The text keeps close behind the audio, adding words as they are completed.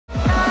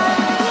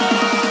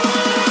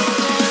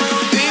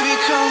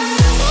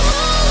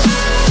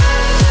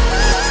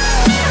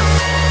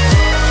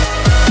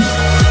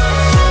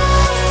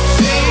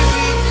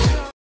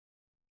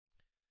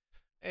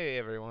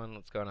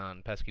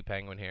on? Pesky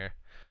Penguin here.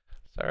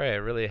 Sorry, I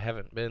really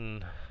haven't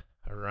been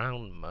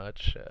around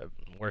much. I've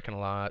been working a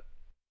lot.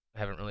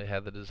 Haven't really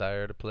had the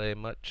desire to play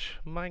much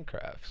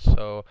Minecraft.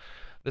 So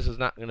this is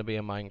not going to be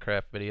a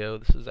Minecraft video.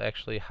 This is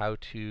actually how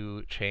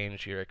to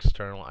change your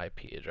external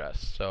IP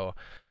address. So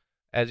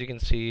as you can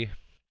see,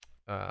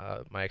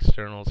 my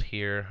externals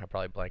here. I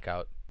probably blank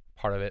out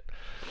part of it.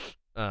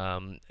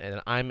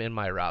 And I'm in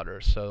my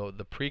router. So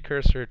the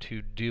precursor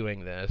to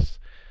doing this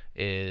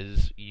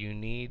is you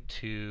need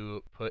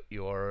to put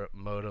your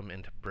modem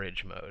into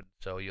bridge mode.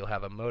 So you'll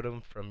have a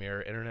modem from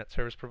your internet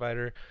service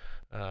provider.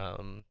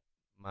 Um,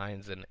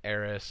 Mine's an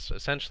Eris.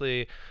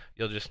 Essentially,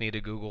 you'll just need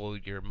to Google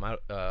your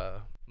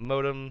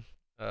modem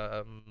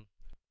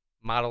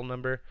model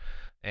number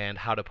and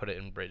how to put it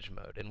in bridge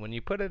mode. And when you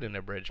put it in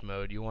a bridge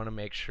mode, you want to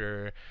make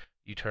sure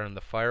you turn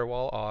the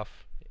firewall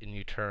off and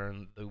you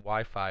turn the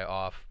Wi-Fi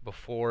off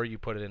before you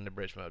put it into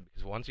bridge mode.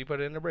 Because once you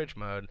put it into bridge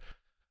mode,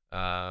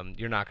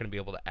 you're not going to be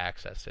able to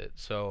access it.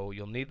 So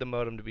you'll need the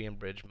modem to be in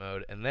bridge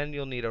mode, and then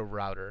you'll need a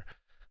router.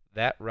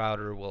 That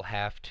router will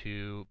have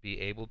to be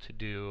able to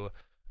do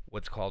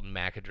what's called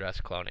MAC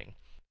address cloning.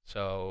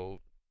 So,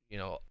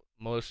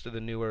 most of the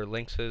newer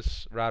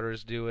Linksys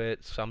routers do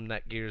it. Some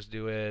Netgears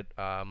do it.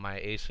 My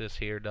Asus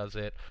here does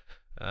it.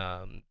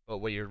 But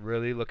what you're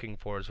really looking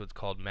for is what's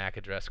called MAC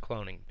address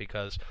cloning,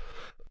 because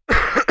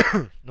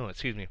no,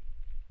 excuse me.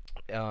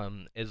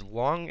 As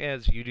long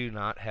as you do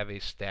not have a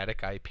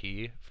static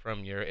IP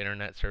from your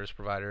internet service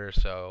provider,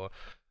 so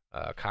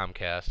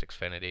Comcast,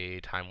 Xfinity,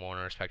 Time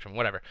Warner, Spectrum,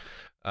 whatever,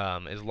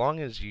 as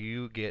long as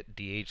you get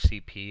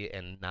DHCP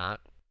and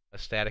not a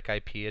static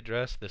IP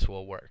address, this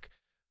will work.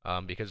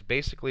 Because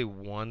basically,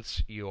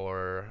 once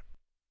your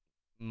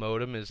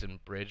modem is in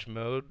bridge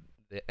mode,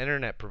 the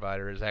internet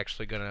provider is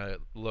actually going to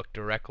look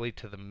directly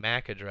to the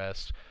MAC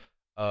address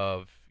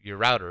of your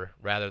router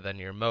rather than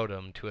your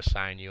modem to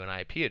assign you an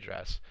IP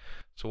address.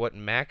 So what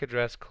MAC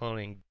address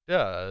cloning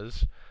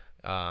does,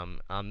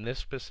 on this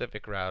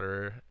specific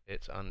router,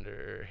 it's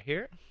under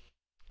here,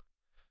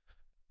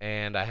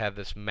 and I have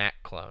this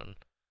MAC clone.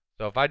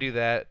 So if I do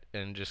that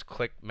and just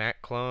click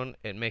MAC clone,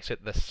 it makes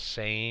it the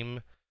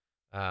same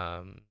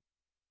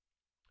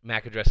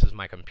MAC address as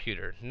my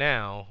computer.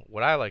 Now,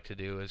 what I like to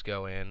do is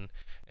go in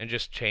and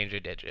just change a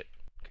digit.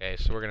 Okay,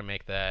 so we're going to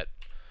make that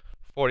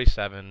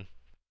 47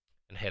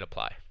 and hit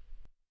apply.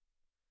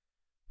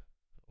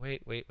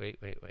 Wait.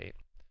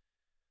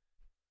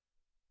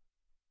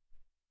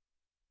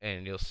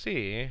 And you'll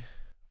see, if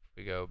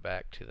we go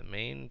back to the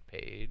main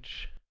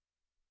page,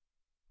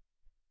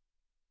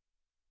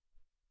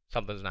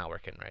 something's not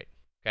working right,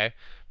 okay?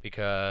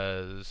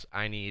 Because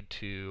I need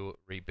to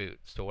reboot.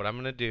 So what I'm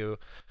going to do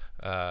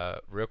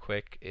real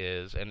quick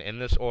is, and in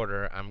this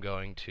order, I'm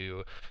going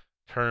to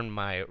turn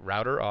my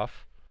router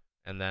off,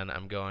 and then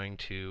I'm going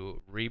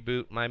to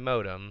reboot my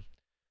modem,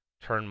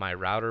 turn my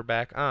router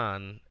back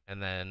on,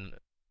 and then,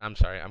 I'm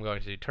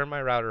going to turn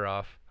my router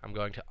off, I'm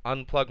going to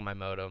unplug my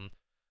modem,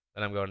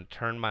 then I'm going to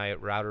turn my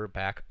router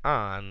back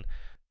on,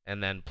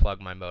 and then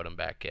plug my modem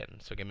back in.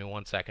 So give me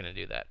 1 second to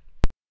do that.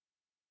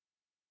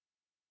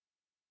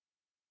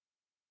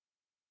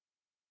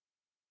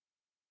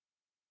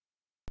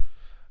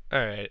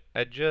 Alright,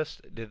 I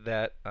just did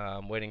that,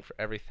 waiting for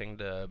everything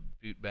to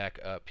boot back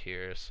up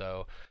here.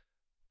 So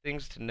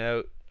things to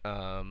note,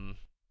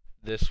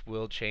 this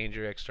will change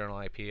your external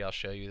IP. I'll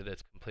show you that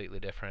it's completely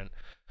different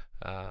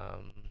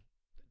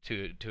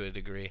to a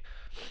degree.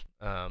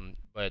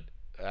 But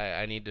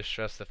I need to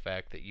stress the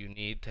fact that you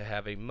need to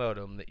have a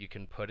modem that you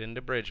can put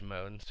into bridge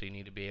mode. So you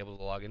need to be able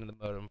to log into the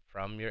modem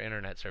from your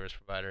internet service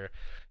provider,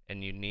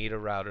 and you need a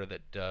router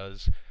that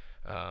does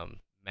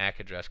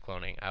MAC address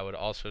cloning. I would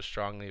also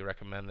strongly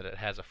recommend that it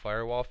has a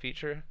firewall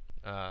feature.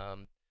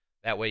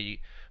 That way,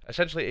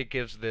 essentially, it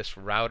gives this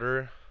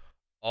router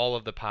all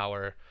of the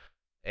power,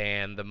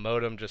 and the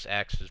modem just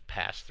acts as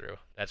pass-through.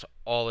 That's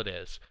all it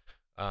is.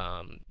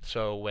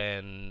 So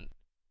when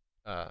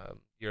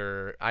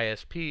your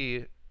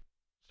ISP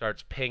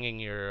starts pinging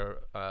your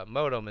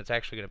modem, it's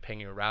actually going to ping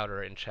your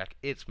router and check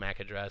its MAC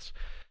address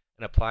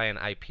and apply an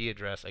IP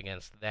address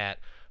against that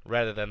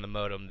rather than the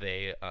modem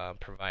they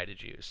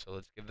provided you. So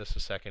let's give this a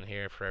second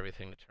here for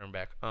everything to turn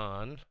back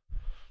on.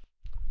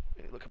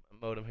 Look at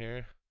my modem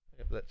here.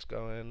 Yep, that's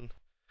going.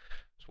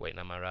 Just waiting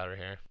on my router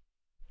here.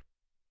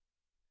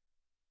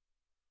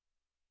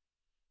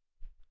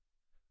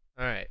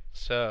 Alright,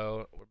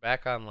 so we're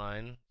back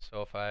online.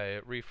 So if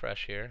I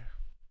refresh here,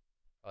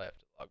 I'll have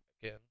to log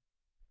back in.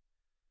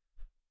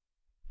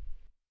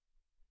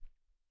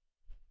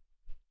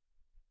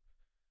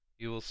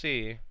 You will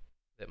see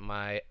that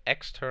my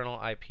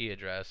external IP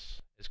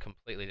address is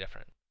completely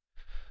different.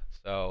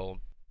 So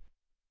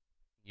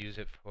use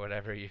it for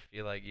whatever you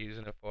feel like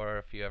using it for.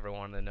 If you ever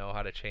want to know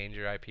how to change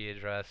your IP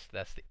address,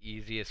 that's the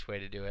easiest way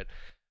to do it.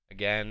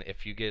 Again,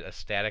 if you get a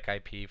static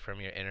IP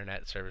from your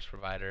internet service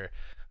provider,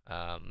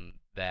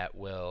 that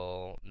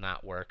will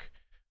not work,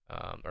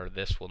 or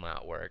this will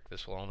not work.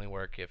 This will only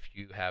work if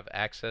you have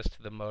access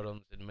to the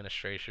modem's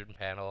administration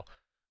panel,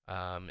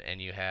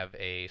 and you have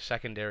a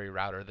secondary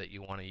router that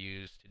you want to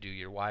use to do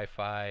your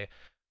Wi-Fi,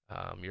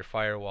 your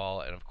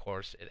firewall, and of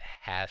course it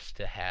has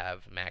to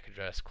have MAC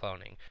address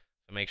cloning.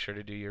 So make sure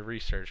to do your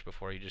research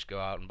before you just go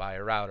out and buy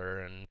a router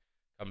and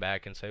come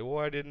back and say,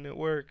 why didn't it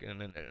work?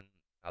 And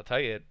I'll tell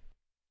you,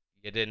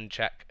 you didn't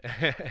check.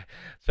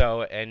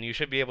 So, and you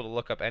should be able to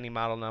look up any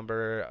model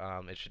number.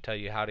 It should tell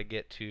you how to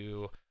get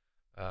to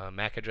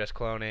MAC address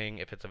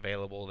cloning, if it's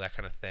available, that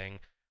kind of thing.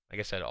 Like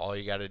I said, all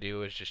you got to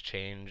do is just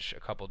change a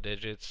couple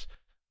digits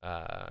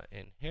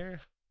in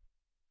here.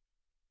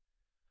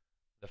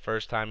 The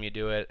first time you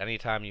do it,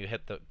 anytime you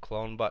hit the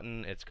clone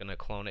button, it's going to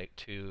clone it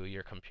to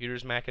your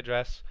computer's MAC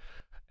address.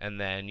 And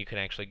then you can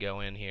actually go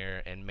in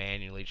here and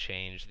manually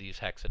change these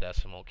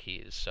hexadecimal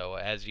keys. So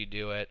as you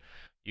do it,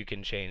 you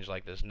can change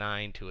like this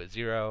 9 to a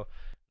 0.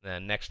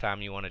 Then next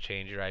time you want to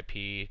change your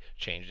IP,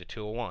 change it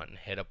to a 1,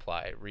 hit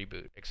apply,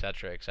 reboot,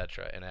 etc.,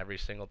 etc. And every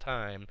single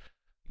time,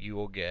 you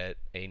will get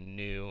a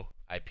new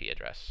IP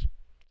address.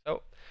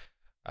 So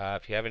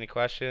if you have any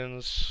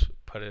questions,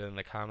 put it in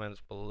the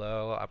comments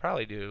below. I'll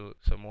probably do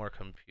some more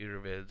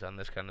computer vids on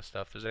this kind of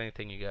stuff. If there's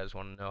anything you guys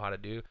want to know how to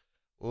do,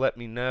 let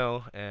me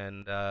know,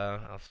 and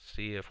I'll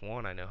see if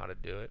one, I know how to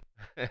do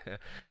it,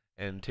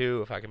 and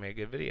two, if I can make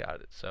a good video out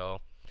of it. So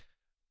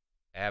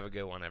have a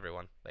good one,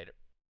 everyone. Later.